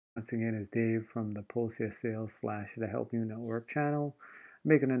Once again, it's Dave from the Post Your Sales slash the Help You Network channel. I'm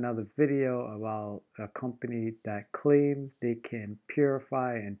making another video about a company that claims they can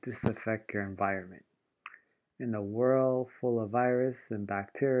purify and disinfect your environment. In a world full of virus and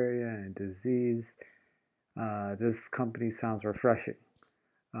bacteria and disease, this company sounds refreshing.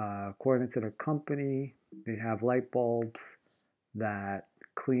 According to the company, they have light bulbs that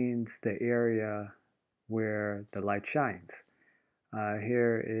cleans the area where the light shines.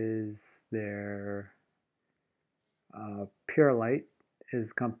 Here is their Pure Light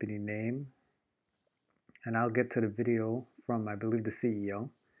is company name, and I'll get to the video from, I believe, the CEO.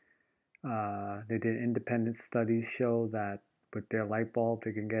 They did independent studies show that with their light bulb,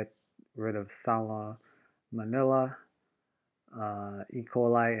 they can get rid of salmonella, E.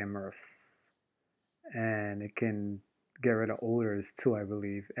 coli, and MERS. And it can get rid of odors too, I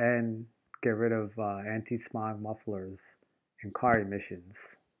believe, and get rid of anti-smog mufflers and car emissions,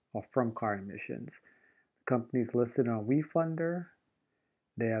 or from car emissions. Companies listed on WeFunder,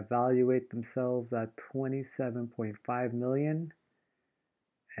 they evaluate themselves at 27.5 million,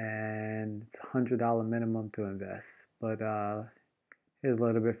 and it's $100 minimum to invest. But here's a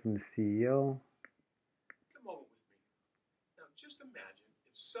little bit from the CEO. Take a moment with me. Now just imagine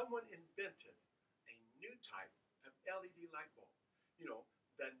if someone invented a new type of LED light bulb. You know,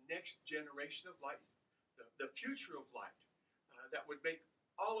 the next generation of light, the future of light, that would make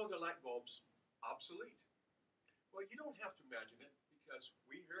all other light bulbs obsolete. Well, you don't have to imagine it because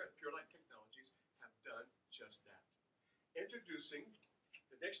we here at Pure Light Technologies have done just that. Introducing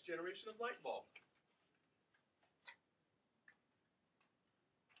the next generation of light bulb.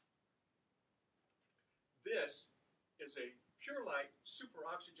 This is a Pure Light Super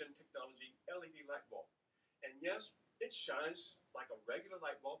Oxygen Technology LED light bulb. And yes, it shines like a regular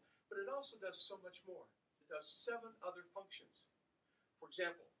light bulb, but it also does so much more. It does 7 other functions. For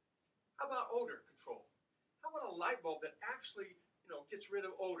example, how about odor control? How about a light bulb that actually, gets rid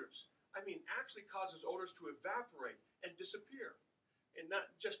of odors? I mean, actually causes odors to evaporate and disappear, and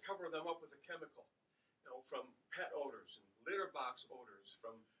not just cover them up with a chemical. From pet odors and litter box odors,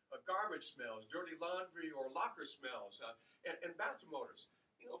 from garbage smells, dirty laundry or locker smells, and bathroom odors.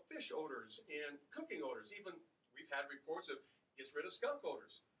 Fish odors and cooking odors. Even we've had reports of gets rid of skunk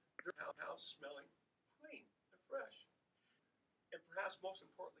odors. Their house smelling clean and fresh. And perhaps most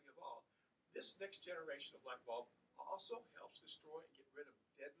importantly of all, this next generation of light bulb also helps destroy and get rid of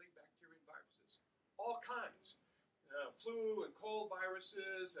deadly bacteria and viruses. All kinds. Flu and cold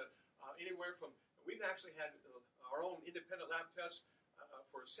viruses, anywhere from, we've actually had our own independent lab tests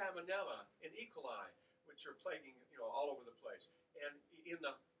for salmonella and E. coli, which are plaguing, all over the place. And in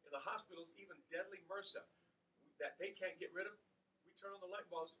the hospitals, even deadly MRSA that they can't get rid of, we turn on the light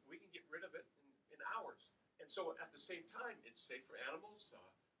bulbs, we can get rid of it in hours. And so at the same time, it's safe for animals,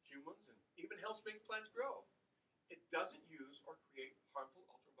 humans, and even helps make plants grow. It doesn't use or create harmful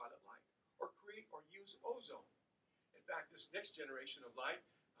ultraviolet light or create or use ozone. In fact, this next generation of light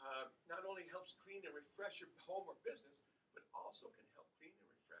not only helps clean and refresh your home or business, but also can help clean and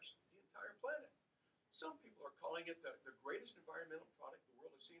refresh the entire planet. Some people are calling it the greatest environmental product the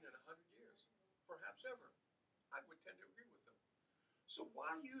world has seen in 100 years, perhaps ever. I would tend to agree with them. So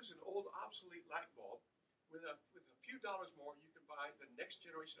why use an old obsolete light bulb with a few dollars more? You can buy the next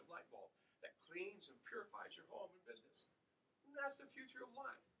generation of light bulb that cleans and purifies your home and business. And that's the future of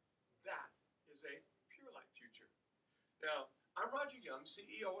light. That is a Pure Light future. Now, I'm Roger Young,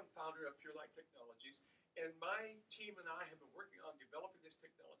 CEO and founder of Pure Light Technologies, and my team and I have been working on developing this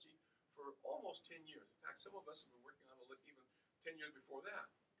technology for almost 10 years. In fact, some of us have been working on it even 10 years before that.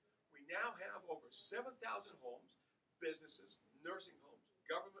 We now have over 7,000 homes, businesses, nursing homes,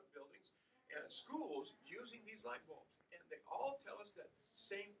 government buildings, and schools using these light bulbs. And they all tell us that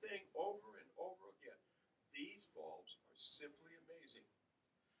same thing over and over again. These bulbs are simply amazing.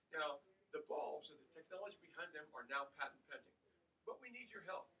 Now, the bulbs and the technology behind them are now patent pending. But we need your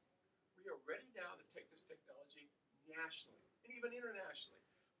help. We are ready now to take this technology nationally and even internationally.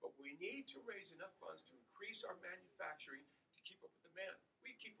 But we need to raise enough funds to increase our manufacturing to keep up with demand.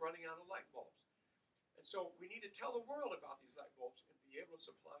 We keep running out of light bulbs. And so we need to tell the world about these light bulbs and be able to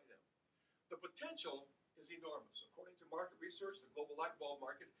supply them. The potential is enormous. According to market research, the global light bulb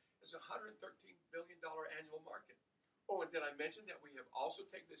market is a $113 billion annual market. Oh, and did I mention that we have also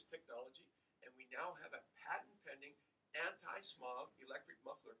taken this technology and we now have a patent pending anti-smog electric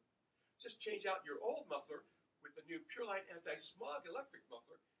muffler? Just change out your old muffler with the new Pure Light anti-smog electric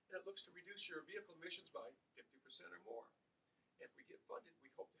muffler, and it looks to reduce your vehicle emissions by 50% or more. If we get funded, we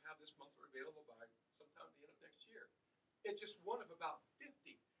hope to have this muffler available by sometime at the end of next year. It's just one of about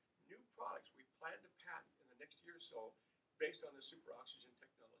 50 new products we plan to patent in the next year or so based on the super oxygen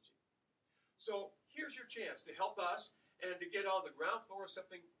technology. So here's your chance to help us and to get on the ground floor of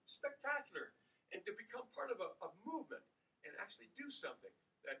something spectacular and to become part of a movement and actually do something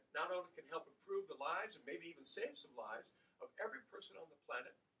that not only can help improve the lives and maybe even save some lives of every person on the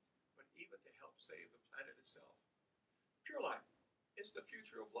planet, but even to help save the planet itself. Pure light. It's the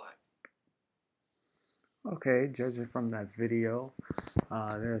future of light. Okay, judging from that video,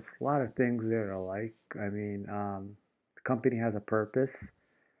 there's a lot of things there to like. I mean, the company has a purpose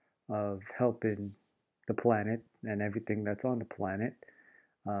of helping the planet and everything that's on the planet.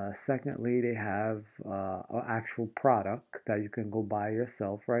 Secondly, they have an actual product that you can go buy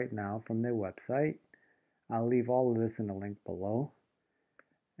yourself right now from their website. I'll leave all of this in the link below.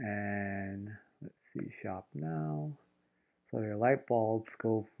 And let's see, shop now. So their light bulbs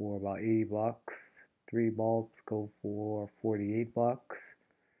go for about 80 bucks. 3 bulbs go for 48 bucks.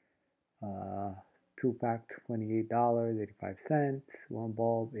 Uh, 2 pack $28.85. 1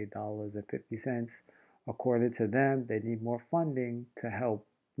 bulb $8.50. According to them, they need more funding to help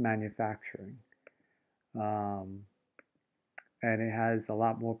manufacturing. Um, and it has a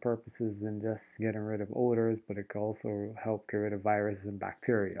lot more purposes than just getting rid of odors, but it can also help get rid of viruses and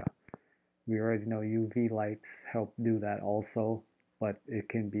bacteria. We already know UV lights help do that also, but it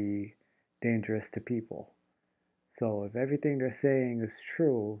can be dangerous to people. So if everything they're saying is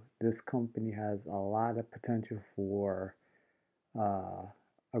true, this company has a lot of potential for uh,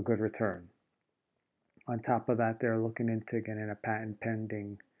 a good return. On top of that, they're looking into getting a patent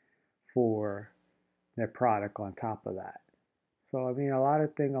pending for their product on top of that. So, I mean, a lot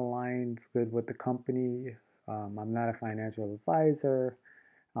of things aligns good with the company. I'm not a financial advisor.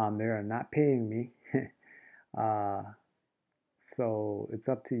 They are not paying me. uh, so it's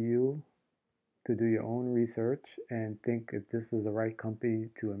up to you to do your own research and think if this is the right company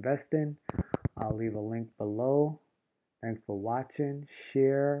to invest in. I'll leave a link below. Thanks for watching.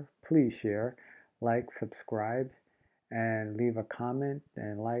 Share, please share, like, subscribe, and leave a comment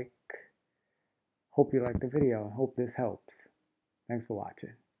and like. Hope you like the video and hope this helps. Thanks for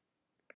watching.